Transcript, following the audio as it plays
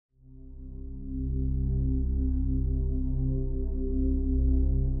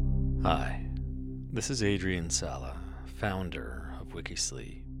Hi, this is Adrian Sala, founder of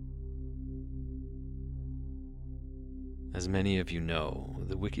Wikisleep. As many of you know,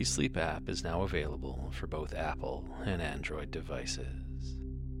 the Wikisleep app is now available for both Apple and Android devices.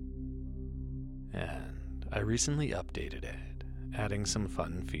 And I recently updated it, adding some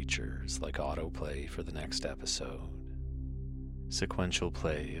fun features like autoplay for the next episode, sequential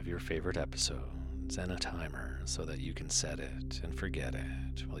play of your favorite episodes, and a timer so that you can set it and forget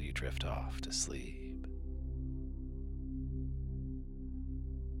it while you drift off to sleep.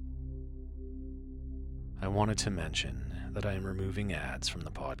 I wanted to mention that I am removing ads from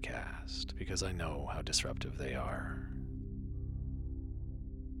the podcast because I know how disruptive they are.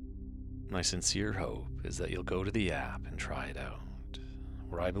 My sincere hope is that you'll go to the app and try it out,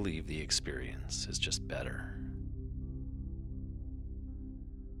 where I believe the experience is just better.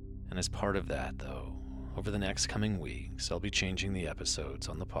 And as part of that, though, over the next coming weeks, I'll be changing the episodes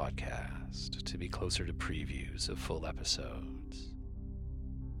on the podcast to be closer to previews of full episodes,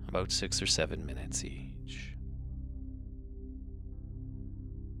 about 6 or 7 minutes each.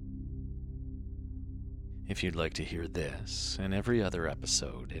 If you'd like to hear this and every other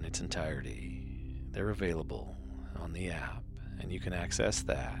episode in its entirety, they're available on the app, and you can access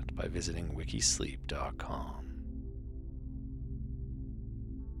that by visiting wikisleep.com.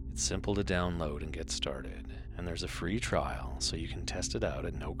 It's simple to download and get started, and there's a free trial so you can test it out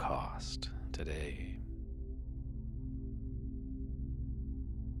at no cost today.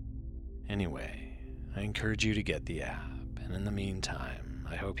 Anyway, I encourage you to get the app, and in the meantime,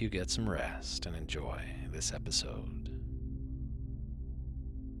 I hope you get some rest and enjoy this episode.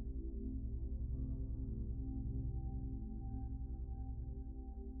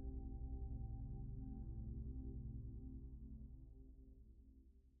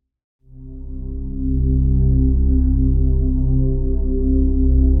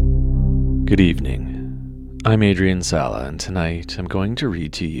 Good evening. I'm Adrian Sala, and tonight I'm going to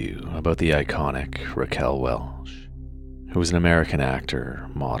read to you about the iconic Raquel Welch, who was an American actor,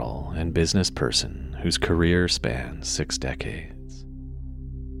 model, and business person whose career spans 6 decades.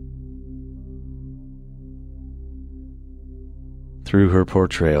 Through her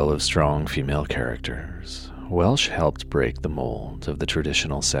portrayal of strong female characters, Welch helped break the mold of the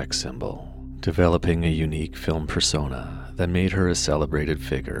traditional sex symbol, developing a unique film persona that made her a celebrated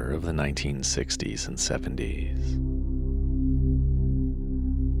figure of the 1960s and 70s.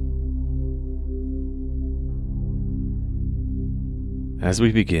 As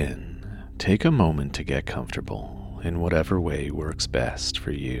we begin, take a moment to get comfortable in whatever way works best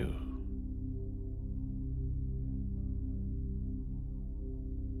for you.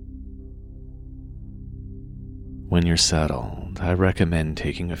 When you're settled, I recommend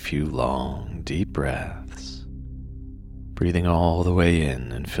taking a few long, deep breaths, breathing all the way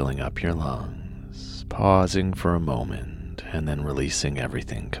in and filling up your lungs, pausing for a moment, and then releasing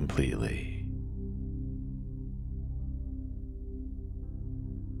everything completely.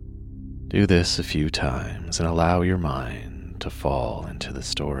 Do this a few times and allow your mind to fall into the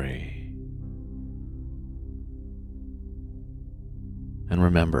story. And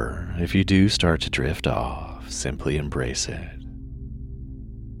remember, if you do start to drift off, simply embrace it.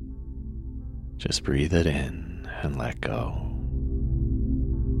 Just breathe it in and let go.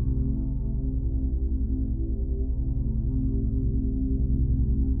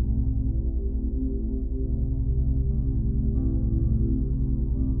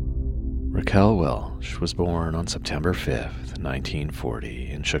 Raquel Welch was born on September 5th,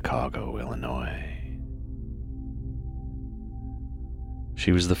 1940 in Chicago, Illinois.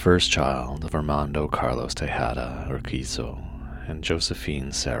 She was the first child of Armando Carlos Tejada Urquizo and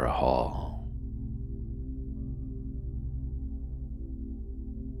Josephine Sarah Hall.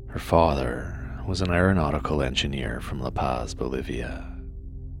 Her father was an aeronautical engineer from La Paz, Bolivia.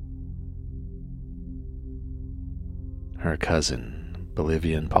 Her cousin,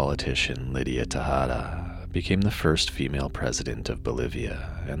 Bolivian politician Lydia Tejada, became the first female president of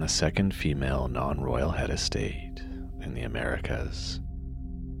Bolivia and the second female non-royal head of state in the Americas.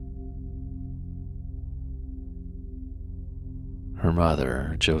 Her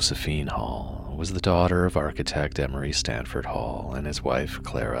mother, Josephine Hall, was the daughter of architect Emery Stanford Hall and his wife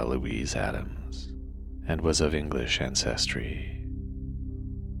Clara Louise Adams, and was of English ancestry.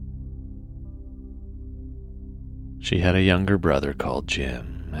 She had a younger brother called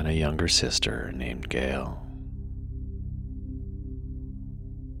Jim and a younger sister named Gail.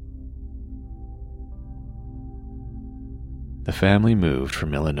 The family moved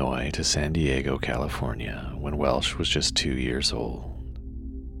from Illinois to San Diego, California, when Welch was just 2 years old.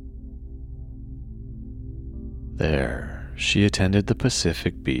 There, she attended the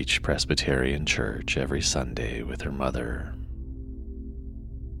Pacific Beach Presbyterian Church every Sunday with her mother.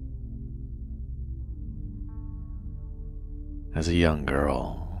 As a young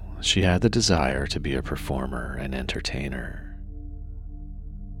girl, she had the desire to be a performer and entertainer.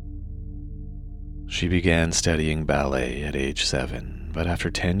 She began studying ballet at age 7, but after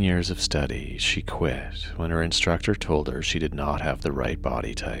 10 years of study, she quit when her instructor told her she did not have the right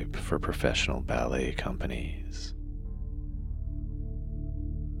body type for professional ballet companies.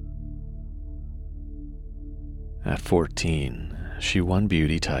 At 14, she won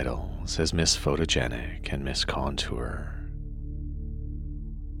beauty titles as Miss Photogenic and Miss Contour.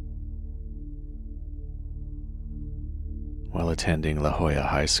 While attending La Jolla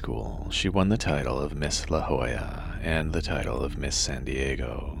High School, she won the title of Miss La Jolla and the title of Miss San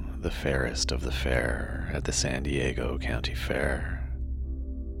Diego, the fairest of the fair, at the San Diego County Fair.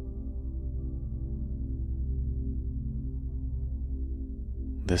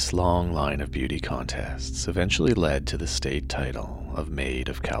 This long line of beauty contests eventually led to the state title of Maid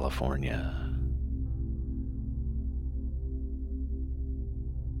of California.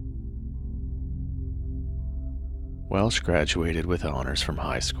 Welch graduated with honors from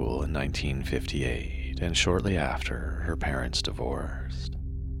high school in 1958, and shortly after, her parents divorced.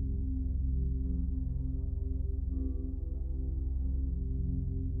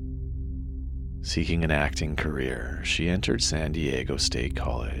 Seeking an acting career, she entered San Diego State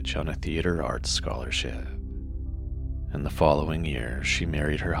College on a theater arts scholarship, and the following year she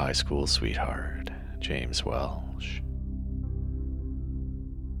married her high school sweetheart, James Welch.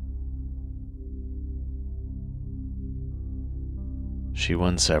 She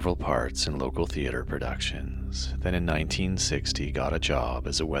won several parts in local theater productions, then in 1960 got a job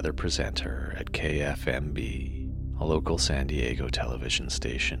as a weather presenter at KFMB, a local San Diego television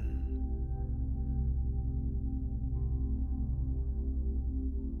station.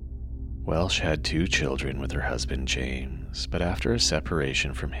 Welch had 2 children with her husband James, but after a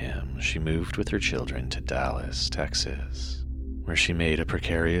separation from him, she moved with her children to Dallas, Texas, where she made a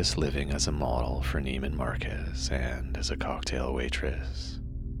precarious living as a model for Neiman Marcus and as a cocktail waitress.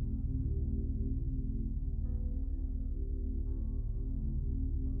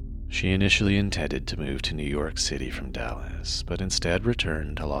 She initially intended to move to New York City from Dallas, but instead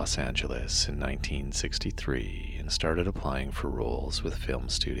returned to Los Angeles in 1963 and started applying for roles with film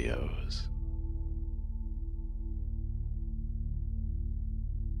studios.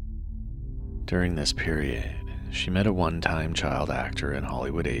 During this period, she met a one-time child actor and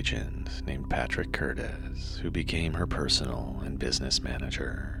Hollywood agent named Patrick Curtis, who became her personal and business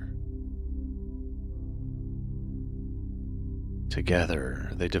manager. Together,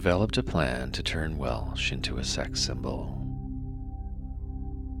 they developed a plan to turn Welch into a sex symbol.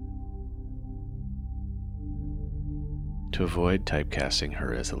 To avoid typecasting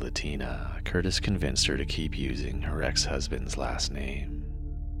her as a Latina, Curtis convinced her to keep using her ex-husband's last name.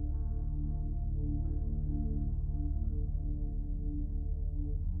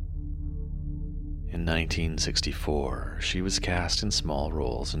 In 1964, she was cast in small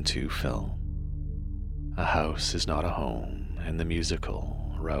roles in 2 films, A House Is Not a Home and the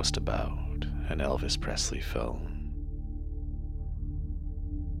musical Roustabout, an Elvis Presley film.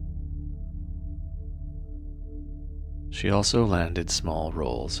 She also landed small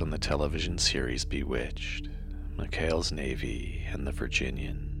roles on the television series Bewitched, McHale's Navy, and The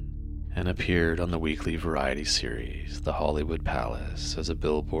Virginian, and appeared on the weekly variety series The Hollywood Palace as a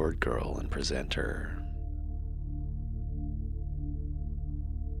billboard girl and presenter.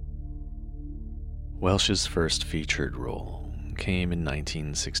 Welch's first featured role came in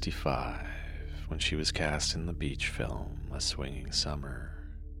 1965 when she was cast in the beach film A Swinging Summer.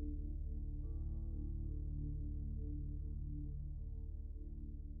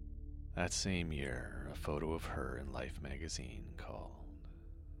 That same year, a photo of her in Life magazine called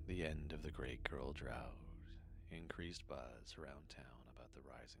The End of the Great Girl Drought increased buzz around town about the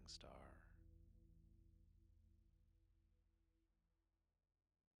rising star.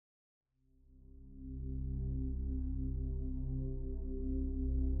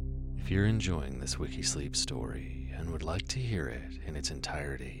 If you're enjoying this WikiSleep story and would like to hear it in its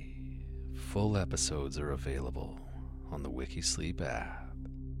entirety, full episodes are available on the WikiSleep app,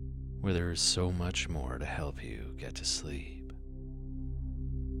 where there is so much more to help you get to sleep.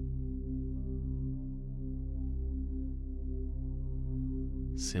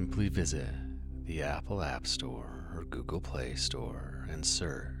 Simply visit the Apple App Store or Google Play Store and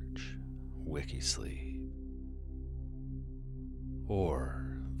search WikiSleep. Or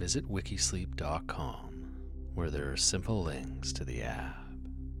visit wikisleep.com, where there are simple links to the app.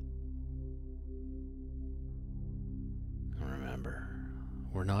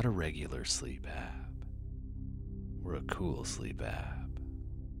 We're not a regular sleep app. We're a cool sleep app.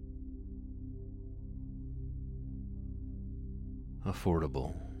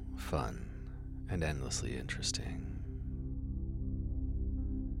 Affordable, fun, and endlessly interesting.